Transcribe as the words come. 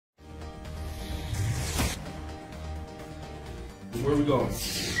Where are we going?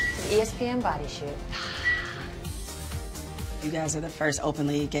 ESPN body shoot. You guys are the first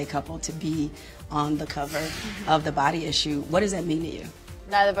openly gay couple to be on the cover of the Body Issue. What does that mean to you?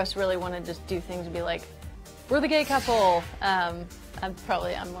 Neither of us really want to just do things and be like, we're the gay couple. I'm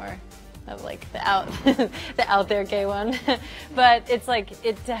more of like the out there gay one. But it's like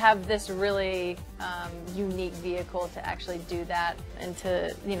to have this really unique vehicle to actually do that and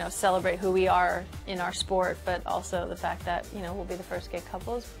to celebrate who we are in our sport, but also the fact that we'll be the first gay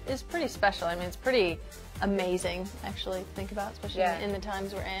couple is pretty special. I mean, it's pretty amazing actually to think about, especially in the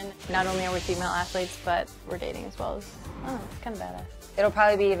times we're in. Not only are we female athletes, but we're dating as well. As it's kind of badass. It'll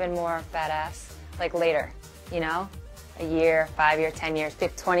probably be even more badass like later, a year, 5 years, 10 years,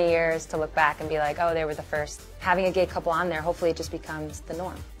 20 years to look back and be like, oh, they were the first. Having a gay couple on there, hopefully it just becomes the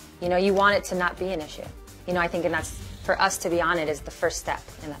norm. You want it to not be an issue. I think and that's, for us to be on it is the first step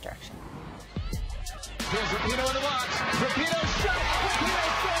in that direction. Here's Rapinoe in the box. Rapinoe shot. Rapinoe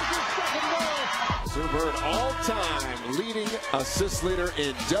scores his second goal. Zuber, all-time leading assist leader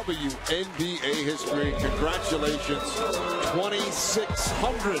in WNBA history. Congratulations,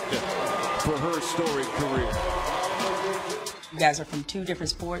 2,600 for her storied career. You guys are from two different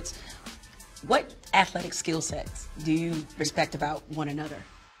sports. What athletic skill sets do you respect about one another?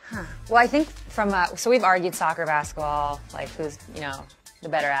 Well, I think so we've argued soccer, basketball, like who's, the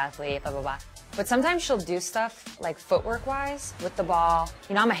better athlete, blah, blah, blah. But sometimes she'll do stuff like footwork-wise with the ball.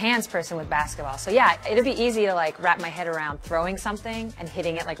 I'm a hands person with basketball. So yeah, it'd be easy to like wrap my head around throwing something and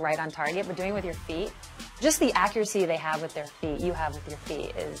hitting it like right on target, but doing it with your feet, just the accuracy they have with their feet, you have with your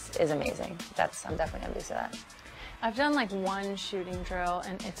feet is amazing. I'm definitely envious of that. I've done like one shooting drill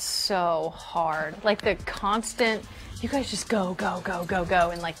and it's so hard. Like the constant, you guys just go, go, go, go, go.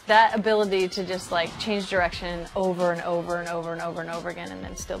 And like that ability to just like change direction over and over and over and over and over again and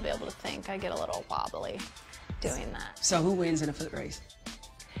then still be able to think. I get a little wobbly doing that. So who wins in a foot race?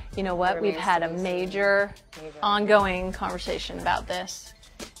 You know what? We've had a major ongoing conversation about this.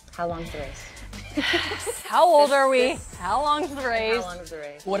 How long's the race? How old are we? How long's the race? How long is the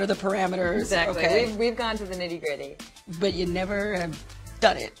race? What are the parameters? Exactly. Okay. We've gone to the nitty-gritty. But you never have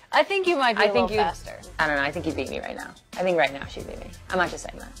done it. I think you might be a little faster. I don't know. I think you beat me right now. I think right now she'd beat me. I'm not just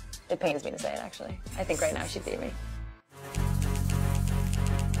saying that. It pains me to say it, actually. I think right now she'd beat me.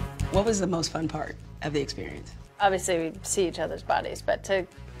 What was the most fun part of the experience? Obviously, we see each other's bodies, but to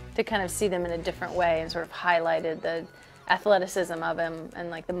kind of see them in a different way and sort of highlighted the athleticism of him and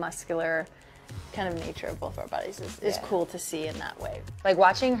like the muscular kind of nature of both our bodies is cool to see in that way. Like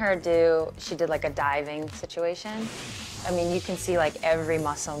watching her she did like a diving situation. I mean, you can see like every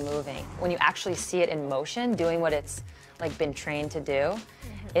muscle moving. When you actually see it in motion, doing what it's like been trained to do,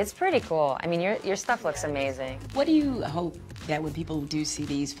 it's pretty cool. I mean, your stuff looks amazing. What do you hope that when people do see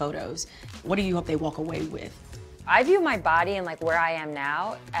these photos, what do you hope they walk away with? I view my body and like where I am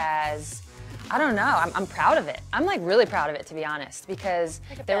now as, I don't know, I'm proud of it. I'm like really proud of it, to be honest, because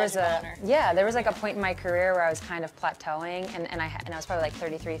like there was like a point in my career where I was kind of plateauing and I was probably like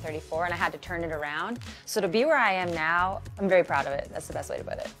 33, 34 and I had to turn it around. So to be where I am now, I'm very proud of it. That's the best way to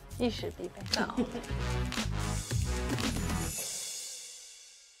put it. You should be. Oh.